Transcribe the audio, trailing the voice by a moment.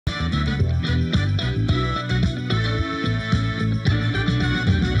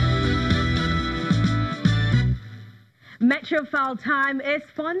Metrofile time is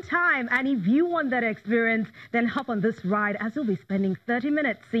fun time, and if you want that experience, then hop on this ride as you'll be spending 30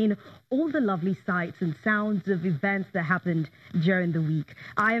 minutes seeing all the lovely sights and sounds of events that happened during the week.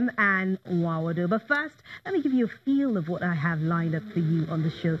 I am Anne Nwawado, but first, let me give you a feel of what I have lined up for you on the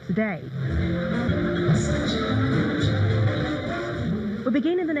show today. We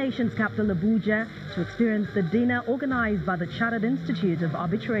begin in the nation's capital, Abuja, to experience the dinner organized by the Chartered Institute of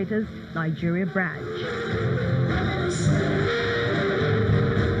Arbitrators, Nigeria branch.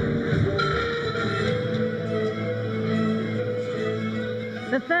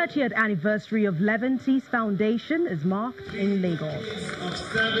 The 30th anniversary of Levante's foundation is marked in Lagos. Of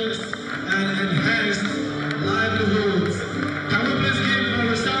service and enhanced livelihoods. Can we please give a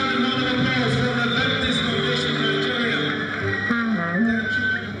resounding round of applause for the Levante's Foundation Nigeria?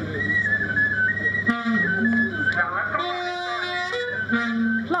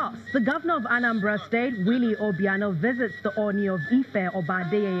 Plus, the governor of Anambra State, Willie Obiano, visits the Oni of Ife,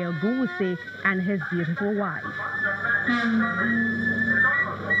 Obadeye Ogunwusi, and his beautiful wife.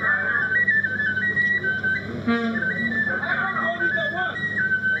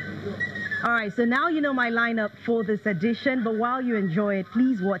 All right, so now you know my lineup for this edition, but while you enjoy it,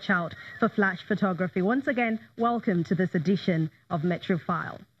 please watch out for flash photography. Once again, welcome to this edition of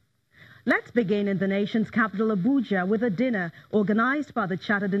Metrofile. Let's begin in the nation's capital, Abuja, with a dinner organized by the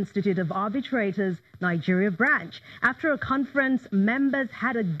Chartered Institute of Arbitrators, Nigeria branch. After a conference, members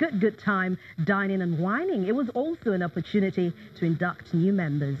had a good time dining and wining. It was also an opportunity to induct new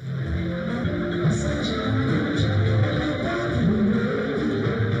members.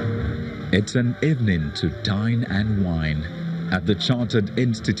 It's an evening to dine and wine at the Chartered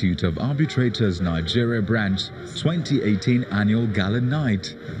Institute of Arbitrators Nigeria branch 2018 annual gala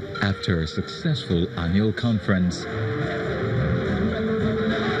night after a successful annual conference.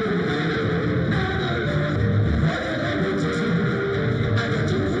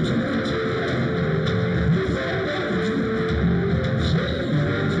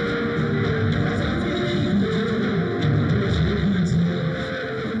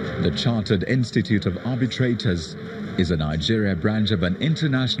 The Chartered Institute of Arbitrators is a Nigeria branch of an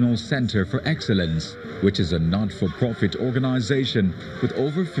international center for excellence, which is a not-for-profit organization with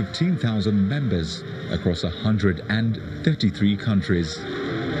over 15,000 members across 133 countries.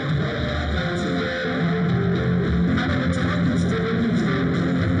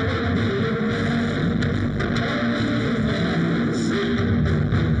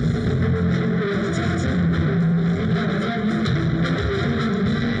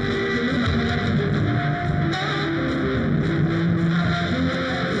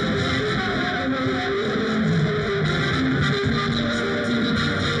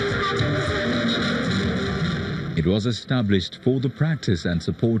 It was established for the practice and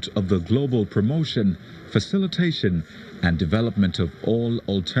support of the global promotion, facilitation, and development of all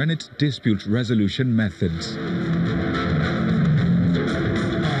alternate dispute resolution methods.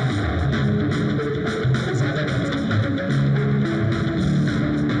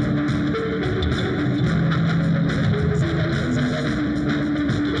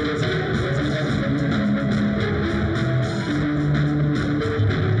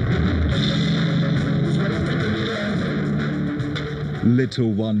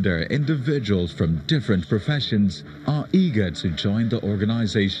 Little wonder individuals from different professions are eager to join the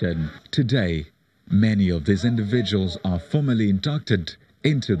organization. Today, many of these individuals are formally inducted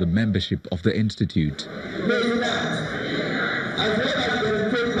into the membership of the Institute. May that, as well as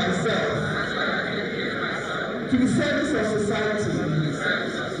dedicate myself to the service of society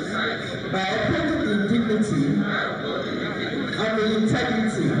by upholding the dignity and the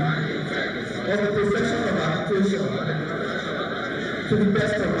integrity of the profession of arbitration to the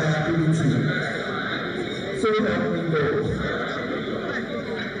best of my ability. So help me God.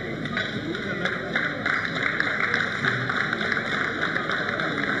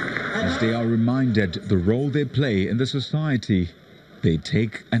 As they are reminded the role they play in the society, they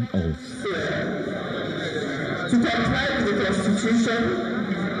take an oath. To comply with the Constitution,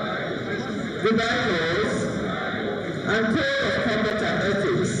 the bylaws, and code of conduct and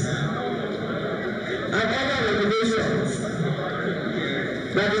ethics, and other regulations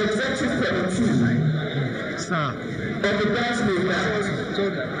that the Executive Committee of the branch may enact,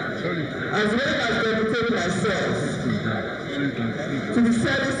 as well as dedicate myself to the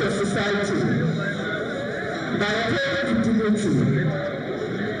service of society by upholding the dignity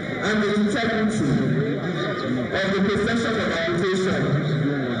and the integrity of the profession of arbitration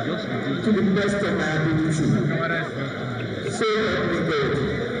to the best of my ability. So help me God.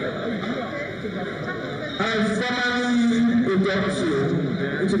 I formally induct you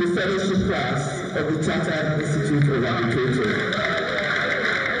into the fellowship class of the Chartered Institute of Arbitrators.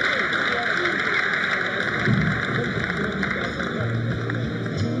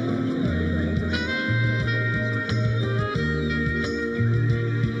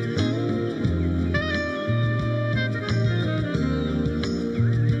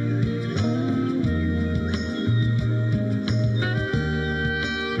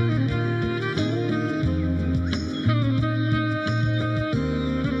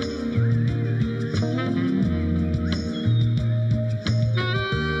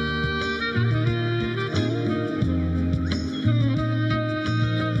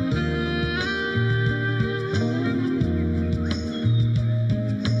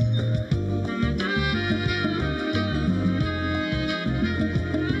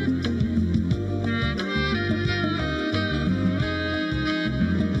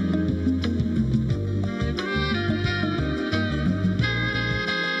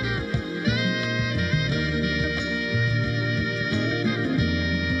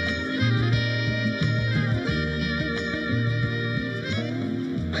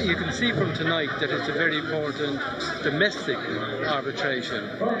 You can see from tonight that it's a very important domestic arbitration,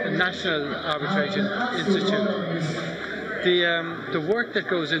 a national arbitration institute. The work that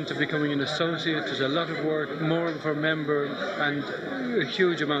goes into becoming an associate, there's a lot of work, more for a member, and a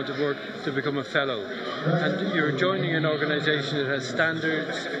huge amount of work to become a fellow. And you're joining an organisation that has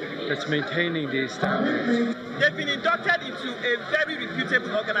standards, that's maintaining these standards. They've been inducted into a very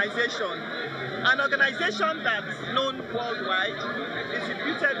reputable organisation, an organisation that's known worldwide, is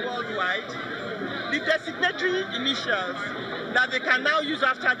reputed worldwide. The designatory initials that they can now use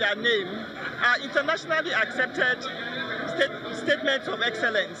after their name are internationally accepted statements of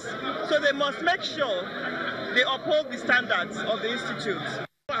excellence. So they must make sure they uphold the standards of the institute.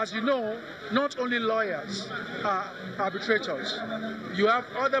 As you know, not only lawyers are arbitrators. You have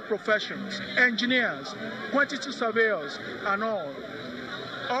other professions, engineers, quantity surveyors, and all.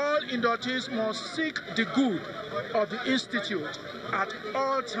 All inductees must seek the good of the institute at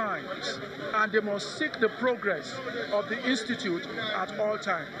all times, and they must seek the progress of the institute at all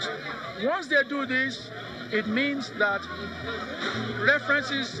times. Once they do this, it means that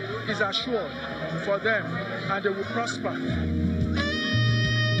references is assured for them, and they will prosper.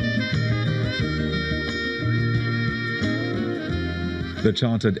 The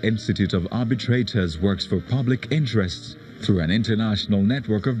Chartered Institute of Arbitrators works for public interests through an international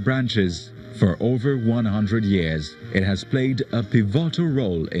network of branches. For over 100 years, it has played a pivotal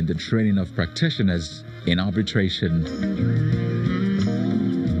role in the training of practitioners in arbitration.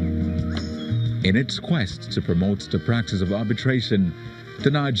 In its quest to promote the practice of arbitration,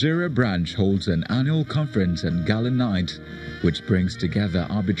 the Nigeria branch holds an annual conference and gala night, which brings together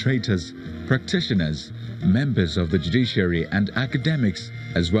arbitrators, practitioners, members of the judiciary and academics,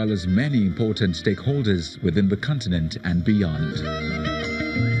 as well as many important stakeholders within the continent and beyond.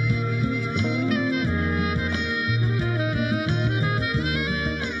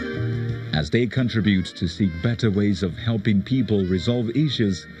 As they contribute to seek better ways of helping people resolve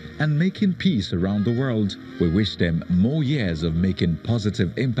issues and making peace around the world, we wish them more years of making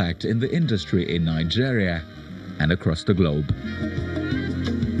positive impact in the industry in Nigeria and across the globe.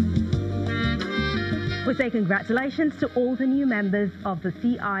 We say congratulations to all the new members of the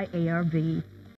CIARB.